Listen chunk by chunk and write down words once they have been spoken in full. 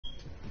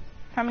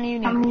How many you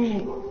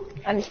need?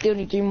 I still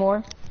need 3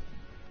 more.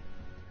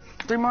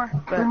 3 more?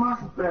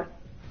 Bet.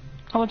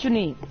 How much you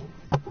need?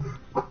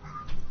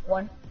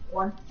 1.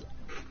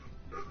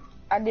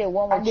 I did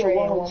one with Trey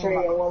and one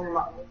with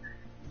Mom.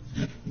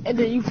 And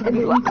then you put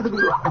me like.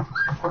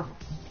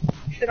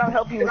 Should I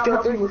help you with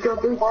your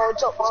 3? Borrow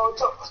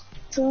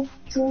two.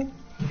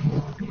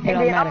 And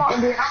then I'm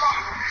on.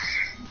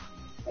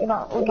 You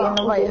know, we're getting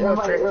the right real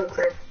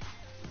quick.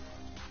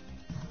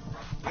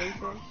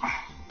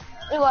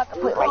 We will have to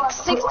put like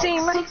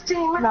 16 minutes.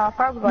 No,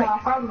 probably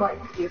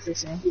like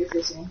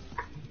 15.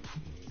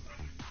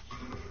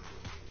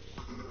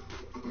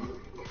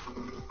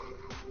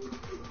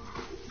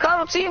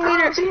 Come, team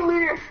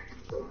leader.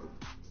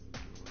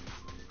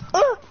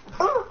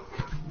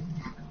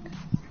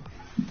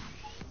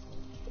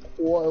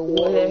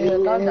 What the hell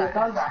was that?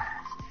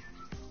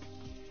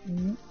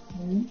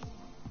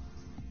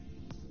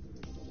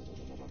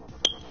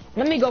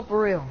 Let me go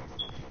for real.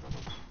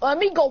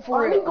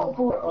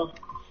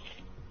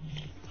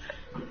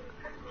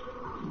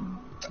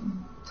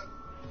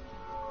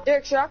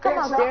 Derek, should I come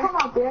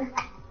out there?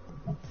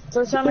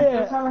 For summer?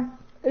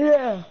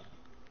 Yeah.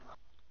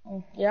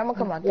 Yeah, I'm gonna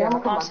come out there.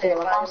 I'm gonna stay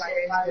alive.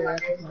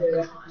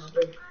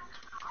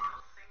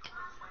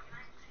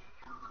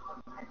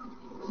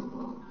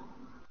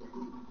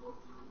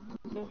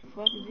 The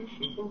fuck is this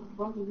shit?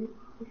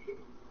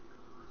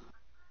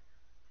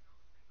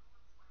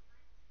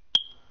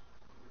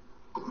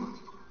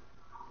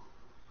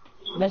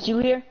 That's you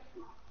here?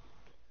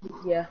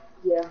 Yeah.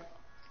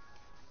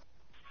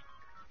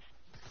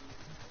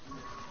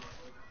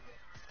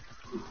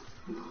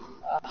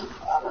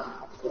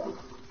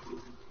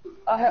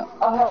 I'll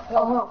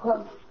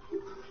help.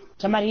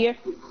 Somebody here?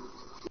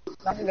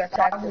 I think I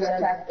tagged him.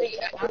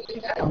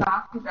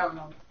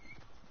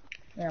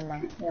 Never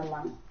mind.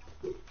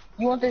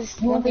 You want these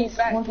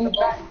back?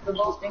 The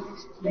ball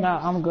things? No,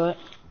 I'm good.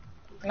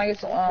 Can I get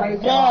some,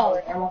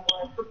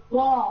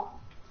 Wall.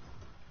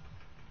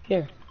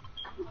 Here.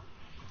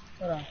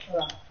 Hold on.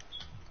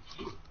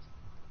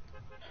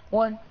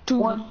 1,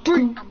 2,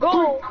 3,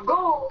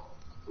 go!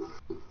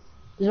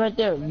 It's right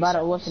there, by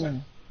the what's the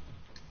name?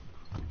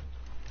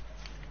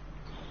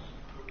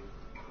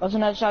 What's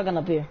that shotgun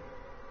up here?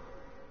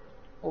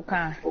 What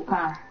kind?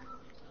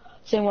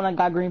 Same one I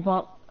got green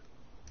pump.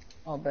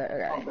 Oh, bet.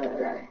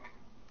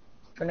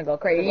 Gonna go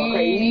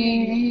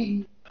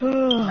crazy.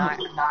 Not.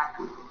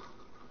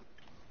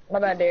 My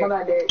bad,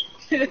 Derek.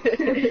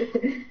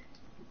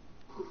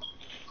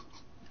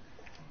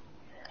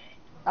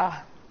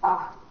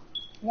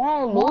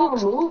 Wrong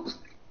loop.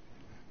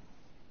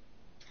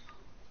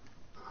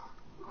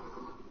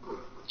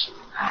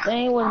 There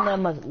ain't wasn't that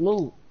much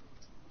loot.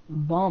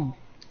 Bum.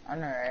 I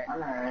know,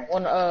 right?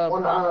 One,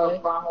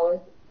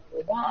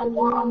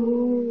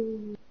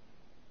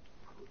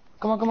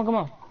 Come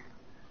on.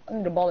 I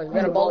need the ballers.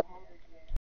 Got a baller.